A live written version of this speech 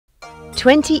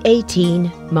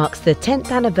2018 marks the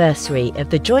 10th anniversary of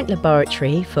the Joint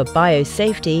Laboratory for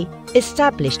Biosafety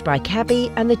established by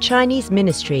CABI and the Chinese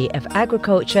Ministry of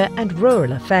Agriculture and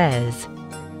Rural Affairs.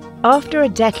 After a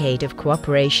decade of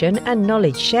cooperation and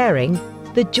knowledge sharing,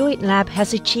 the Joint Lab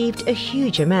has achieved a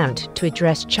huge amount to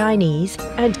address Chinese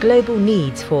and global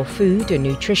needs for food and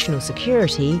nutritional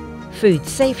security, food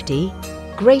safety,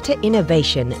 greater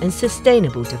innovation and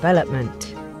sustainable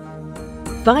development.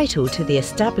 Vital to the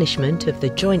establishment of the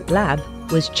Joint Lab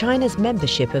was China's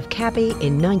membership of CABI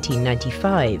in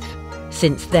 1995.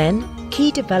 Since then,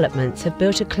 key developments have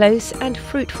built a close and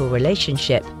fruitful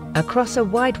relationship across a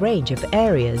wide range of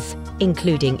areas,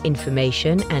 including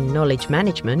information and knowledge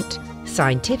management,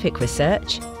 scientific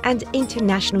research, and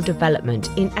international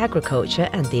development in agriculture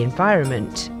and the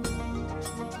environment.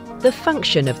 The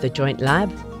function of the Joint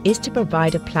Lab is to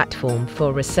provide a platform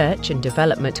for research and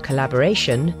development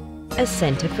collaboration, a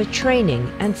centre for training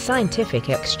and scientific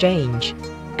exchange,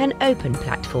 an open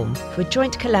platform for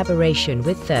joint collaboration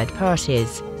with third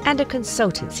parties, and a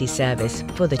consultancy service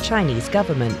for the Chinese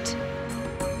government.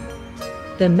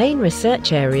 The main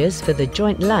research areas for the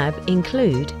Joint Lab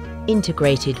include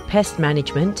integrated pest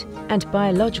management and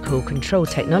biological control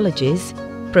technologies,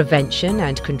 prevention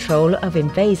and control of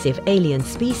invasive alien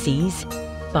species,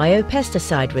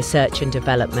 biopesticide research and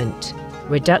development,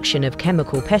 reduction of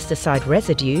chemical pesticide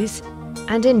residues,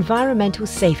 and environmental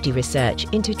safety research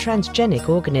into transgenic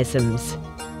organisms.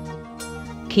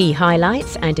 Key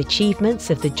highlights and achievements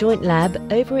of the Joint Lab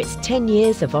over its 10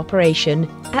 years of operation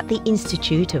at the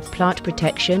Institute of Plant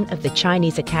Protection of the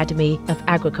Chinese Academy of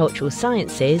Agricultural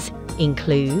Sciences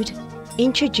include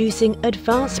introducing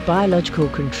advanced biological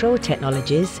control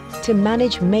technologies to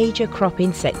manage major crop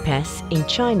insect pests in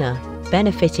China,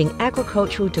 benefiting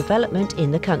agricultural development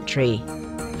in the country.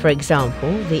 For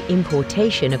example, the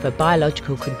importation of a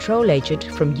biological control agent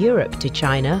from Europe to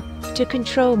China to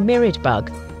control mirid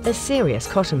bug, a serious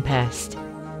cotton pest.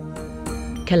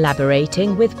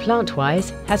 Collaborating with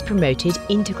Plantwise has promoted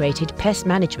integrated pest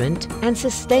management and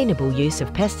sustainable use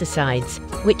of pesticides,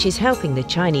 which is helping the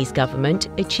Chinese government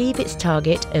achieve its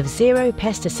target of zero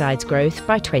pesticides growth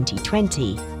by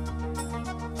 2020.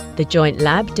 The Joint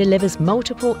Lab delivers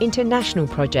multiple international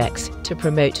projects to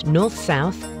promote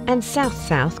North-South and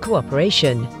South-South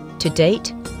cooperation. To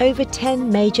date, over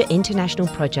 10 major international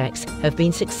projects have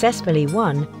been successfully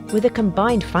won with a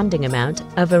combined funding amount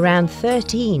of around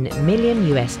 $13 million.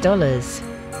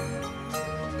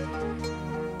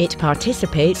 It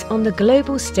participates on the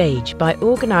global stage by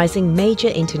organising major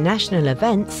international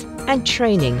events and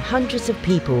training hundreds of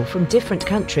people from different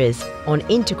countries on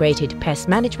integrated pest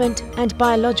management and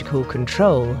biological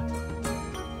control.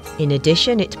 In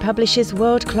addition, it publishes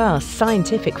world-class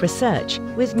scientific research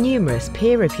with numerous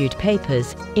peer-reviewed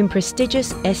papers in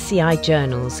prestigious SCI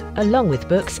journals, along with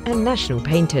books and national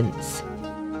patents.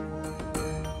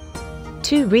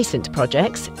 Two recent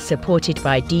projects, supported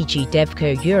by DG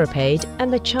DevCo EuropeAid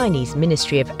and the Chinese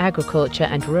Ministry of Agriculture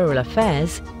and Rural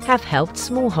Affairs, have helped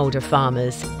smallholder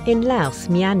farmers in Laos,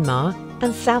 Myanmar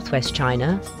and southwest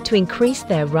China to increase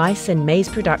their rice and maize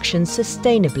production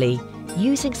sustainably,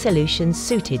 using solutions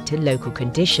suited to local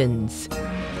conditions.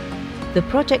 The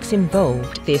projects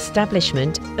involved the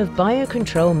establishment of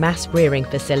biocontrol mass rearing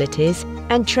facilities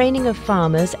and training of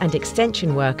farmers and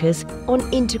extension workers on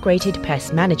integrated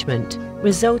pest management,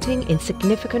 resulting in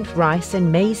significant rice and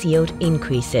maize yield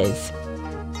increases.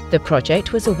 The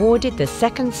project was awarded the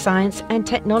second Science and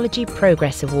Technology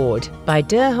Progress Award by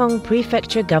Dehong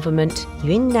Prefecture Government,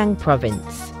 Yunnan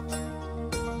Province.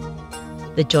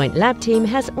 The Joint Lab team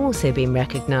has also been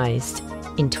recognised.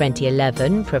 In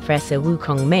 2011, Professor Wu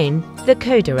Kongmin, the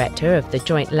co-director of the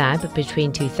Joint Lab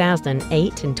between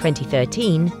 2008 and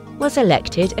 2013, was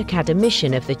elected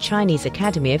Academician of the Chinese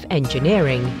Academy of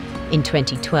Engineering. In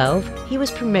 2012, he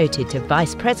was promoted to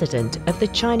Vice President of the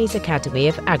Chinese Academy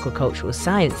of Agricultural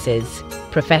Sciences.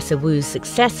 Professor Wu's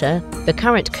successor, the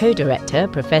current co-director,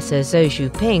 Professor Zhou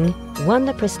Zhuping, won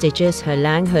the prestigious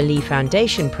Helang Heli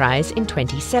Foundation Prize in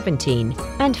 2017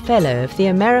 and Fellow of the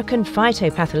American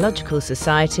Phytopathological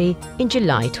Society in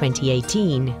July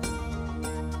 2018.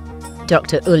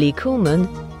 Dr. Uli Kuhlmann,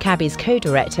 CABI's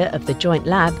co-director of the Joint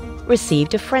Lab,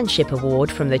 received a Friendship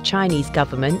Award from the Chinese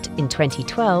government in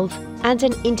 2012 and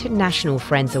an International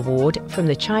Friends Award from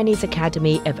the Chinese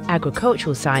Academy of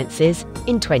Agricultural Sciences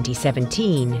in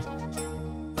 2017.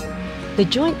 The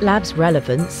Joint Lab's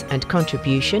relevance and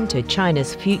contribution to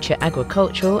China's future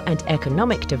agricultural and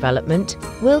economic development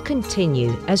will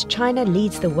continue as China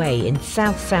leads the way in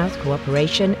South-South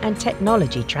cooperation and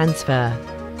technology transfer.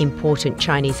 Important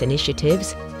Chinese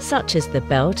initiatives, such as the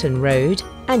Belt and Road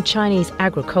and Chinese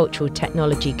agricultural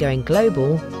technology going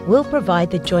global will provide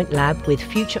the Joint Lab with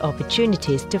future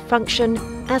opportunities to function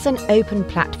as an open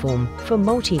platform for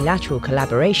multilateral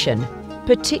collaboration,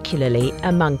 particularly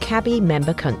among CABI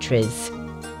member countries.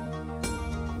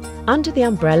 Under the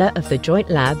umbrella of the Joint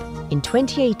Lab, in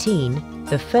 2018,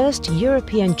 the first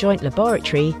European joint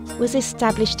laboratory was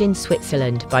established in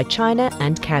Switzerland by China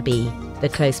and CABI. The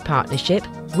close partnership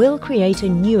will create a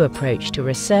new approach to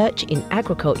research in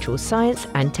agricultural science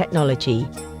and technology,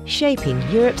 shaping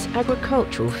Europe's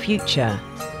agricultural future.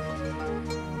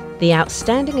 The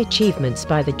outstanding achievements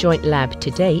by the Joint Lab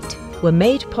to date were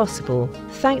made possible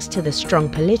thanks to the strong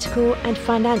political and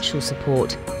financial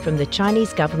support from the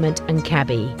Chinese government and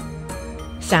CABI.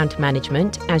 Sound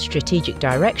management and strategic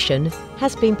direction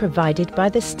has been provided by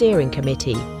the Steering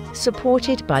Committee,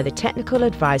 supported by the Technical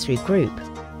Advisory Group,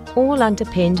 all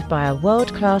underpinned by a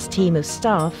world-class team of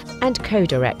staff and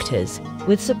co-directors,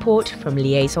 with support from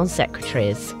liaison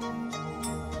secretaries.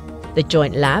 The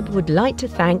Joint Lab would like to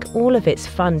thank all of its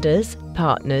funders,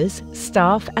 partners,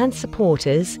 staff and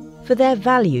supporters for their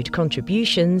valued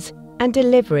contributions and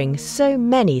delivering so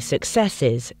many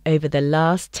successes over the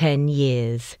last 10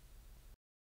 years.